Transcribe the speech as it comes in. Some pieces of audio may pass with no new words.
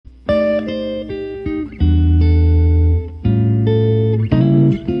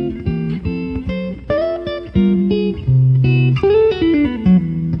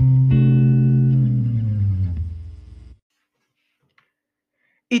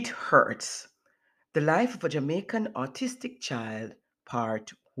It Hurts: The Life of a Jamaican Autistic Child,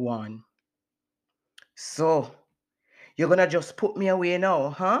 Part 1. So, you're gonna just put me away now,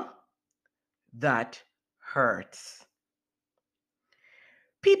 huh? That hurts.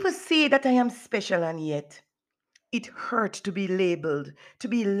 People say that I am special, and yet it hurts to be labeled, to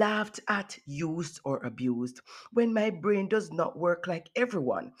be laughed at, used, or abused when my brain does not work like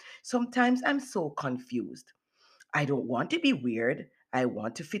everyone. Sometimes I'm so confused. I don't want to be weird. I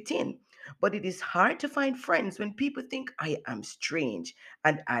want to fit in. But it is hard to find friends when people think I am strange,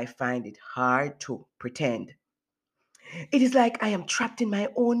 and I find it hard to pretend. It is like I am trapped in my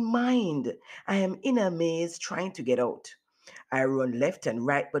own mind. I am in a maze trying to get out. I run left and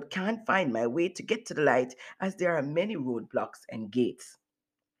right but can't find my way to get to the light as there are many roadblocks and gates.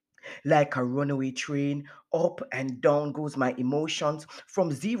 Like a runaway train, up and down goes my emotions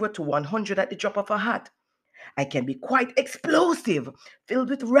from 0 to 100 at the drop of a hat. I can be quite explosive, filled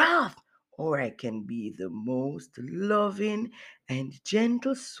with wrath, or I can be the most loving and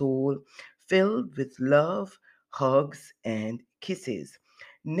gentle soul, filled with love, hugs, and kisses,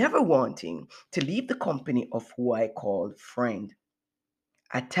 never wanting to leave the company of who I call friend.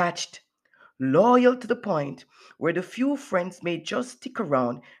 Attached, loyal to the point where the few friends may just stick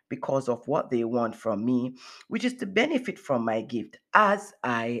around because of what they want from me, which is to benefit from my gift as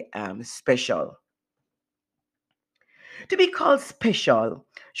I am special. To be called special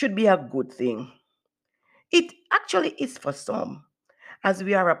should be a good thing. It actually is for some, as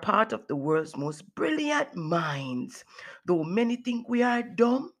we are a part of the world's most brilliant minds, though many think we are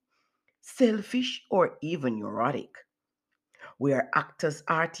dumb, selfish, or even neurotic. We are actors,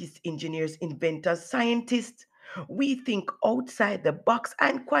 artists, engineers, inventors, scientists. We think outside the box,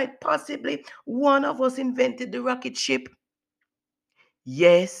 and quite possibly one of us invented the rocket ship.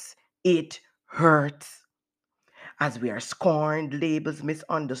 Yes, it hurts as we are scorned, labels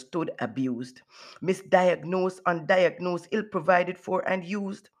misunderstood, abused, misdiagnosed, undiagnosed, ill provided for, and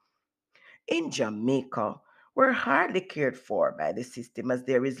used. In Jamaica, we're hardly cared for by the system as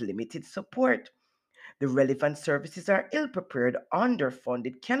there is limited support. The relevant services are ill prepared,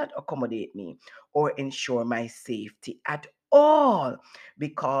 underfunded, cannot accommodate me or ensure my safety at all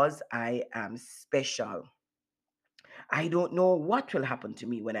because I am special. I don't know what will happen to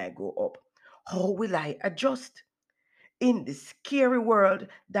me when I grow up. How will I adjust in this scary world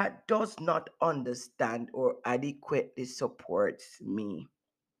that does not understand or adequately supports me?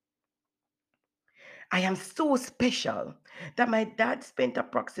 I am so special that my dad spent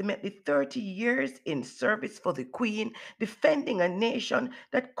approximately 30 years in service for the Queen, defending a nation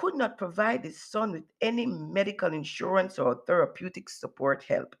that could not provide his son with any medical insurance or therapeutic support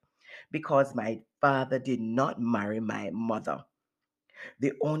help because my father did not marry my mother.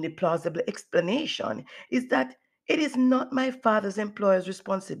 The only plausible explanation is that it is not my father's employer's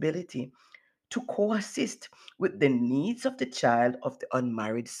responsibility to co assist with the needs of the child of the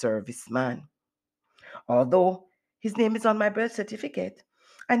unmarried serviceman. Although his name is on my birth certificate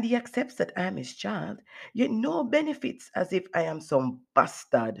and he accepts that I am his child, yet no benefits as if I am some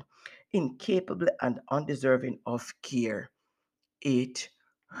bastard, incapable and undeserving of care. It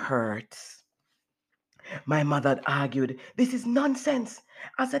hurts. My mother had argued, this is nonsense.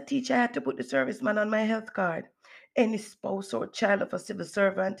 As a teacher, I had to put the serviceman on my health card. Any spouse or child of a civil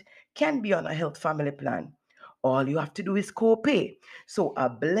servant can be on a health family plan. All you have to do is co-pay, so a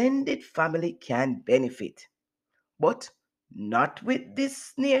blended family can benefit. But not with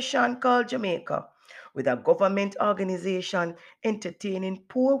this nation called Jamaica, with a government organization entertaining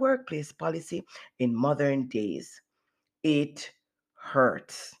poor workplace policy in modern days. It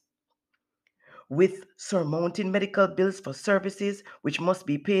hurts. With surmounting medical bills for services which must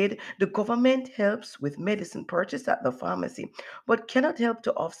be paid, the government helps with medicine purchase at the pharmacy, but cannot help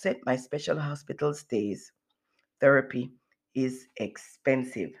to offset my special hospital stays. Therapy is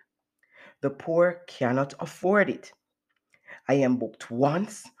expensive. The poor cannot afford it. I am booked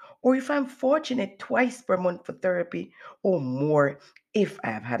once, or if I'm fortunate, twice per month for therapy, or more if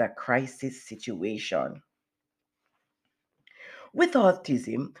I have had a crisis situation. With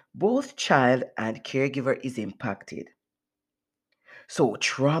autism, both child and caregiver is impacted. So,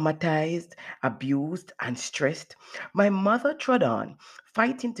 traumatized, abused, and stressed, my mother trod on,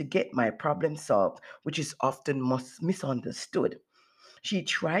 fighting to get my problem solved, which is often misunderstood. She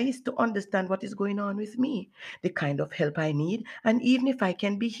tries to understand what is going on with me, the kind of help I need, and even if I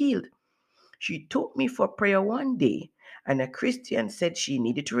can be healed. She took me for prayer one day, and a Christian said she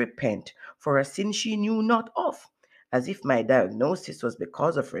needed to repent for a sin she knew not of, as if my diagnosis was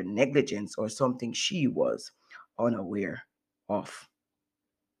because of her negligence or something she was unaware of.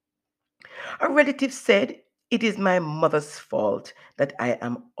 A relative said It is my mother's fault that I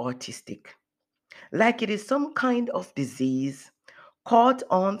am autistic, like it is some kind of disease caught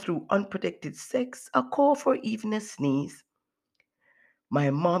on through unprotected sex, a call for even a sneeze. My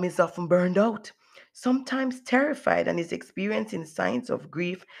mom is often burned out, sometimes terrified, and is experiencing signs of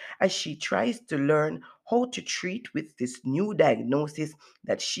grief as she tries to learn how to treat with this new diagnosis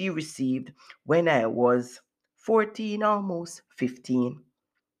that she received when I was 14, almost 15.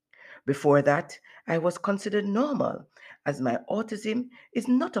 Before that, I was considered normal, as my autism is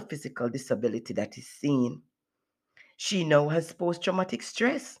not a physical disability that is seen. She now has post traumatic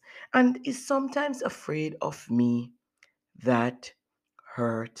stress and is sometimes afraid of me. That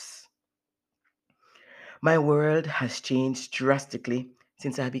hurts. My world has changed drastically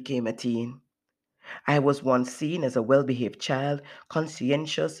since I became a teen. I was once seen as a well behaved child,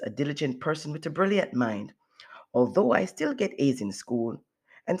 conscientious, a diligent person with a brilliant mind, although I still get A's in school.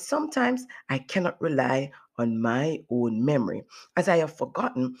 And sometimes I cannot rely on my own memory, as I have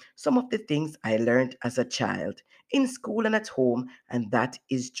forgotten some of the things I learned as a child, in school and at home, and that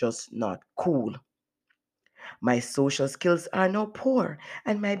is just not cool. My social skills are now poor,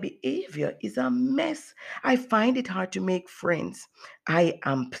 and my behavior is a mess. I find it hard to make friends. I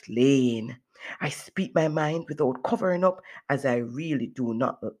am plain. I speak my mind without covering up, as I really do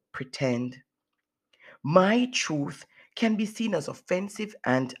not pretend. My truth can be seen as offensive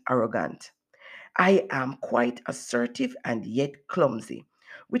and arrogant. I am quite assertive and yet clumsy,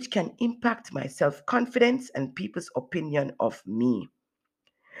 which can impact my self confidence and people's opinion of me.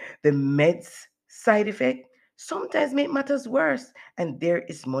 The meds side effect sometimes make matters worse, and there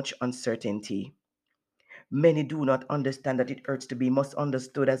is much uncertainty. Many do not understand that it hurts to be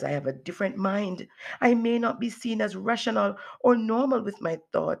misunderstood, as I have a different mind. I may not be seen as rational or normal with my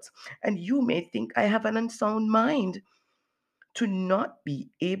thoughts, and you may think I have an unsound mind. To not be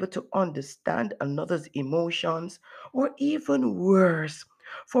able to understand another's emotions, or even worse,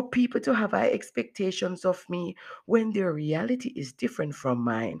 for people to have high expectations of me when their reality is different from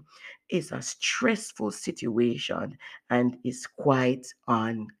mine, is a stressful situation and is quite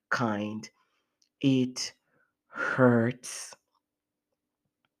unkind. It hurts.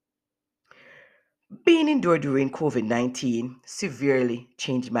 Being indoor during COVID 19 severely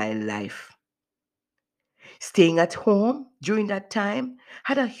changed my life. Staying at home during that time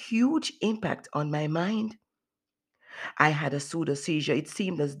had a huge impact on my mind. I had a pseudo seizure. It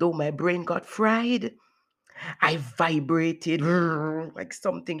seemed as though my brain got fried. I vibrated like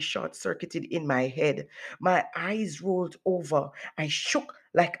something short circuited in my head. My eyes rolled over. I shook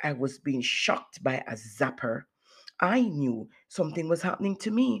like I was being shocked by a zapper. I knew something was happening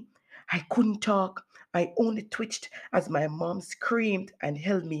to me. I couldn't talk. I only twitched as my mom screamed and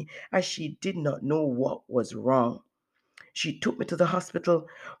held me, as she did not know what was wrong. She took me to the hospital,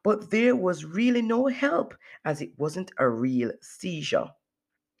 but there was really no help, as it wasn't a real seizure.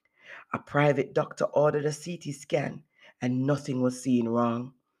 A private doctor ordered a CT scan, and nothing was seen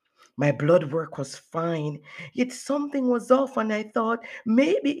wrong. My blood work was fine, yet something was off, and I thought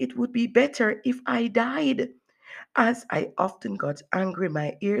maybe it would be better if I died. As I often got angry,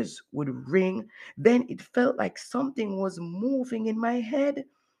 my ears would ring. Then it felt like something was moving in my head.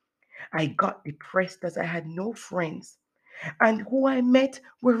 I got depressed as I had no friends, and who I met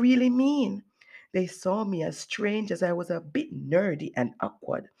were really mean. They saw me as strange, as I was a bit nerdy and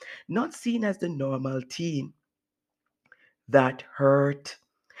awkward, not seen as the normal teen. That hurt.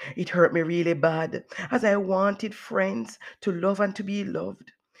 It hurt me really bad, as I wanted friends to love and to be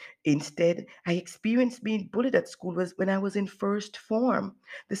loved. Instead, I experienced being bullied at school when I was in first form,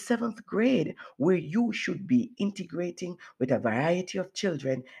 the seventh grade, where you should be integrating with a variety of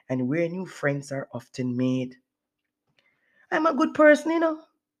children and where new friends are often made. I'm a good person,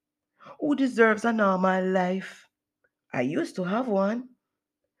 who deserves a normal life. I used to have one.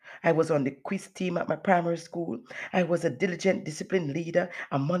 I was on the quiz team at my primary school. I was a diligent discipline leader,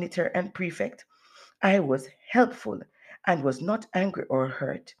 a monitor, and prefect. I was helpful and was not angry or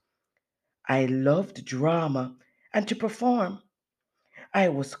hurt. I loved drama and to perform. I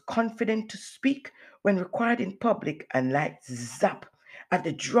was confident to speak when required in public, and like zap, at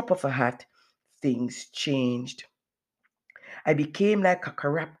the drop of a hat, things changed. I became like a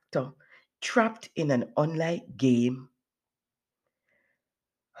character trapped in an online game.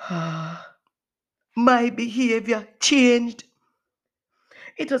 My behavior changed.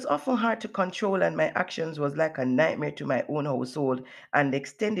 It was often hard to control, and my actions was like a nightmare to my own household and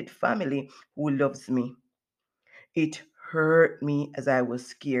extended family who loves me. It hurt me as I was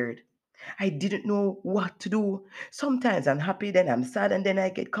scared. I didn't know what to do. Sometimes I'm happy, then I'm sad, and then I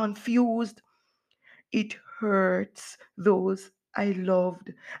get confused. It hurts those I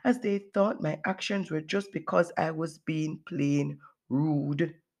loved, as they thought my actions were just because I was being plain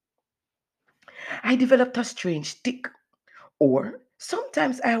rude. I developed a strange tic, or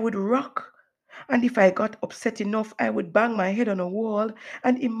sometimes I would rock. And if I got upset enough, I would bang my head on a wall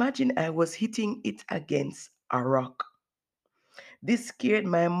and imagine I was hitting it against a rock. This scared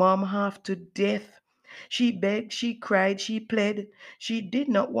my mom half to death. She begged, she cried, she pled. She did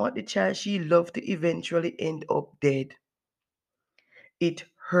not want the child she loved to eventually end up dead. It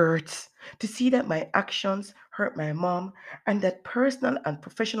hurts to see that my actions hurt my mom and that personal and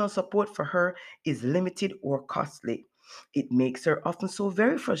professional support for her is limited or costly. It makes her often so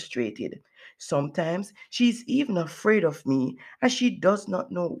very frustrated. Sometimes she's even afraid of me as she does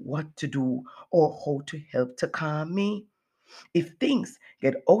not know what to do or how to help to calm me. If things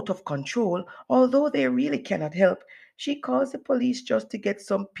get out of control, although they really cannot help, she calls the police just to get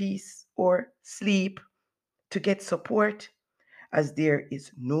some peace or sleep, to get support, as there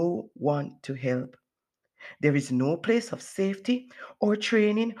is no one to help. There is no place of safety or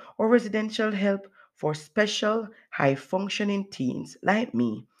training or residential help for special, high functioning teens like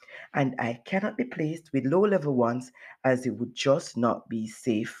me, and I cannot be placed with low level ones as it would just not be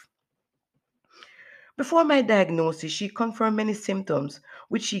safe. Before my diagnosis, she confirmed many symptoms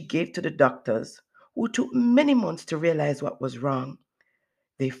which she gave to the doctors, who took many months to realize what was wrong.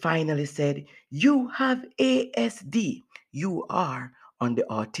 They finally said, "You have ASD. You are on the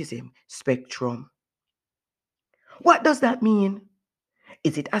autism spectrum." What does that mean?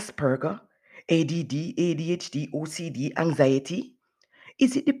 Is it Asperger, ADD, ADHD, OCD, anxiety?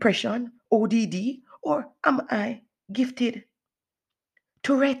 Is it depression, ODD, or am I gifted?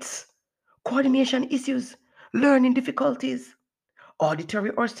 Tourette's, coordination issues, learning difficulties,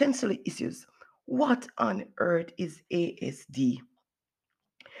 auditory or sensory issues. What on earth is ASD?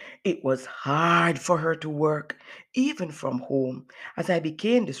 It was hard for her to work, even from home, as I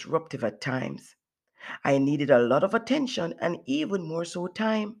became disruptive at times. I needed a lot of attention and even more so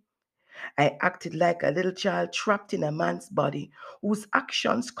time. I acted like a little child trapped in a man's body whose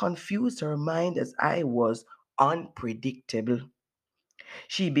actions confused her mind as I was unpredictable.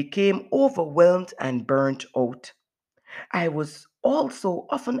 She became overwhelmed and burnt out. I was also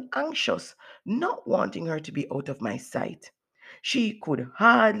often anxious, not wanting her to be out of my sight. She could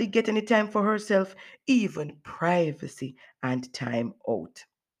hardly get any time for herself, even privacy and time out.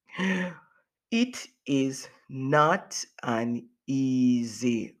 It is not an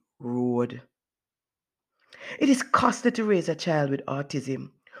easy road. It is costly to raise a child with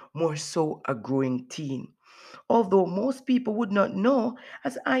autism, more so a growing teen, although most people would not know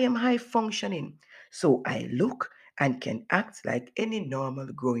as I am high functioning, so I look and can act like any normal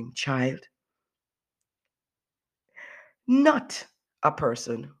growing child. Not a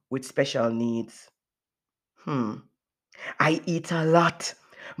person with special needs. Hmm. I eat a lot.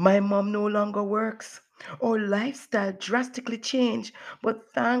 My mom no longer works. Our lifestyle drastically changed,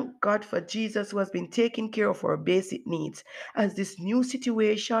 but thank God for Jesus who has been taking care of our basic needs, as this new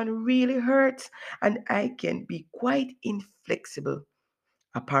situation really hurts and I can be quite inflexible.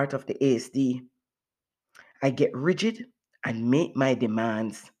 A part of the ASD, I get rigid and make my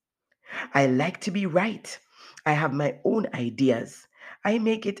demands. I like to be right. I have my own ideas. I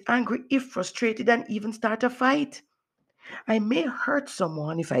may get angry if frustrated and even start a fight. I may hurt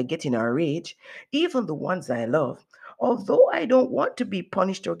someone if I get in a rage, even the ones I love, although I don't want to be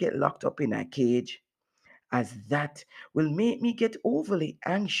punished or get locked up in a cage, as that will make me get overly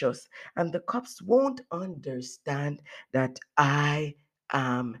anxious and the cops won't understand that I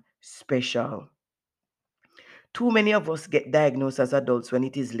am special. Too many of us get diagnosed as adults when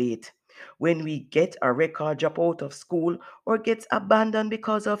it is late, when we get a record drop out of school or gets abandoned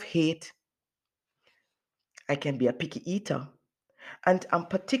because of hate. I can be a picky eater, and I'm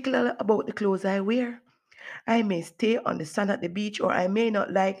particular about the clothes I wear. I may stay on the sand at the beach or I may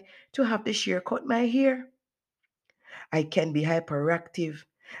not like to have the shear cut my hair. I can be hyperactive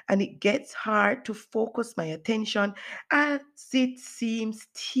and it gets hard to focus my attention as it seems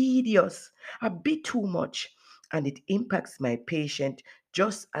tedious, a bit too much, and it impacts my patient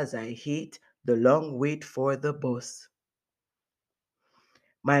just as I hate the long wait for the bus.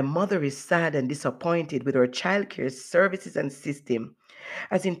 My mother is sad and disappointed with her childcare services and system,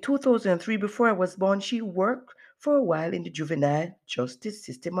 as in 2003, before I was born, she worked for a while in the juvenile justice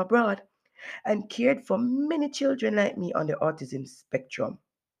system abroad and cared for many children like me on the autism spectrum.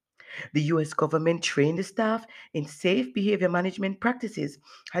 The US government trained the staff in safe behavior management practices,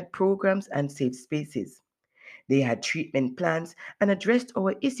 had programs and safe spaces. They had treatment plans and addressed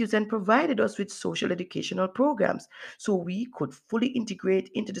our issues and provided us with social educational programs so we could fully integrate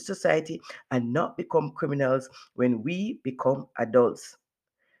into the society and not become criminals when we become adults.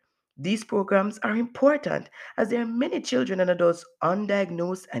 These programs are important as there are many children and adults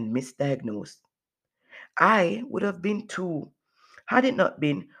undiagnosed and misdiagnosed. I would have been too had it not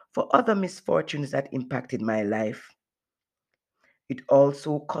been for other misfortunes that impacted my life. It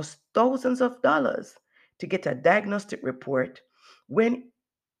also costs thousands of dollars to get a diagnostic report when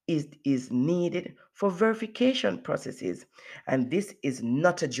it is needed for verification processes. And this is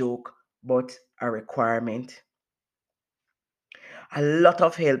not a joke, but a requirement. A lot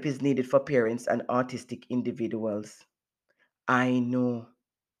of help is needed for parents and autistic individuals. I know.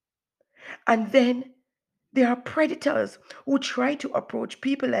 And then there are predators who try to approach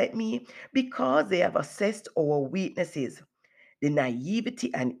people like me because they have assessed our weaknesses, the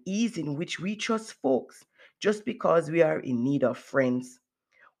naivety and ease in which we trust folks just because we are in need of friends.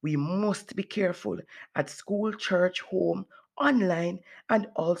 We must be careful at school, church, home, online, and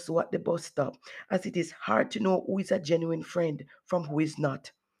also at the bus stop, as it is hard to know who is a genuine friend from who is not.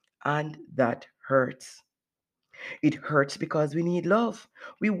 And that hurts. It hurts because we need love.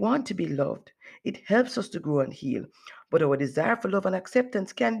 We want to be loved. It helps us to grow and heal. But our desire for love and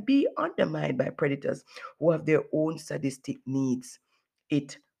acceptance can be undermined by predators who have their own sadistic needs.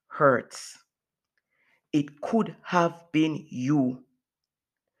 It hurts. It could have been you.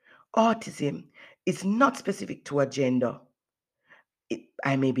 Autism is not specific to a gender.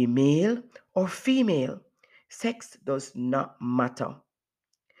 I may be male or female. Sex does not matter.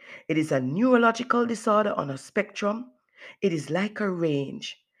 It is a neurological disorder on a spectrum. It is like a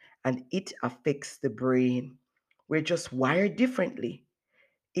range and it affects the brain. We're just wired differently.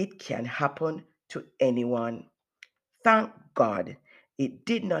 It can happen to anyone. Thank God it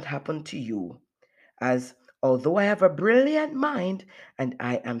did not happen to you, as although I have a brilliant mind and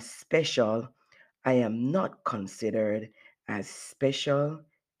I am special, I am not considered as special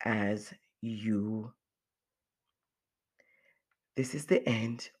as you. This is the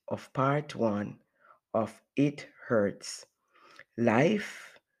end of part one of It Hurts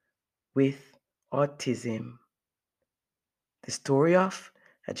Life with Autism, the story of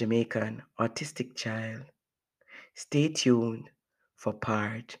a Jamaican autistic child. Stay tuned for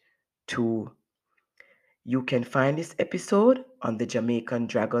part two. You can find this episode on the Jamaican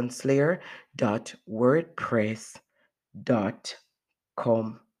Dragon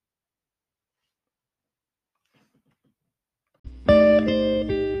Slayer.wordpress.com.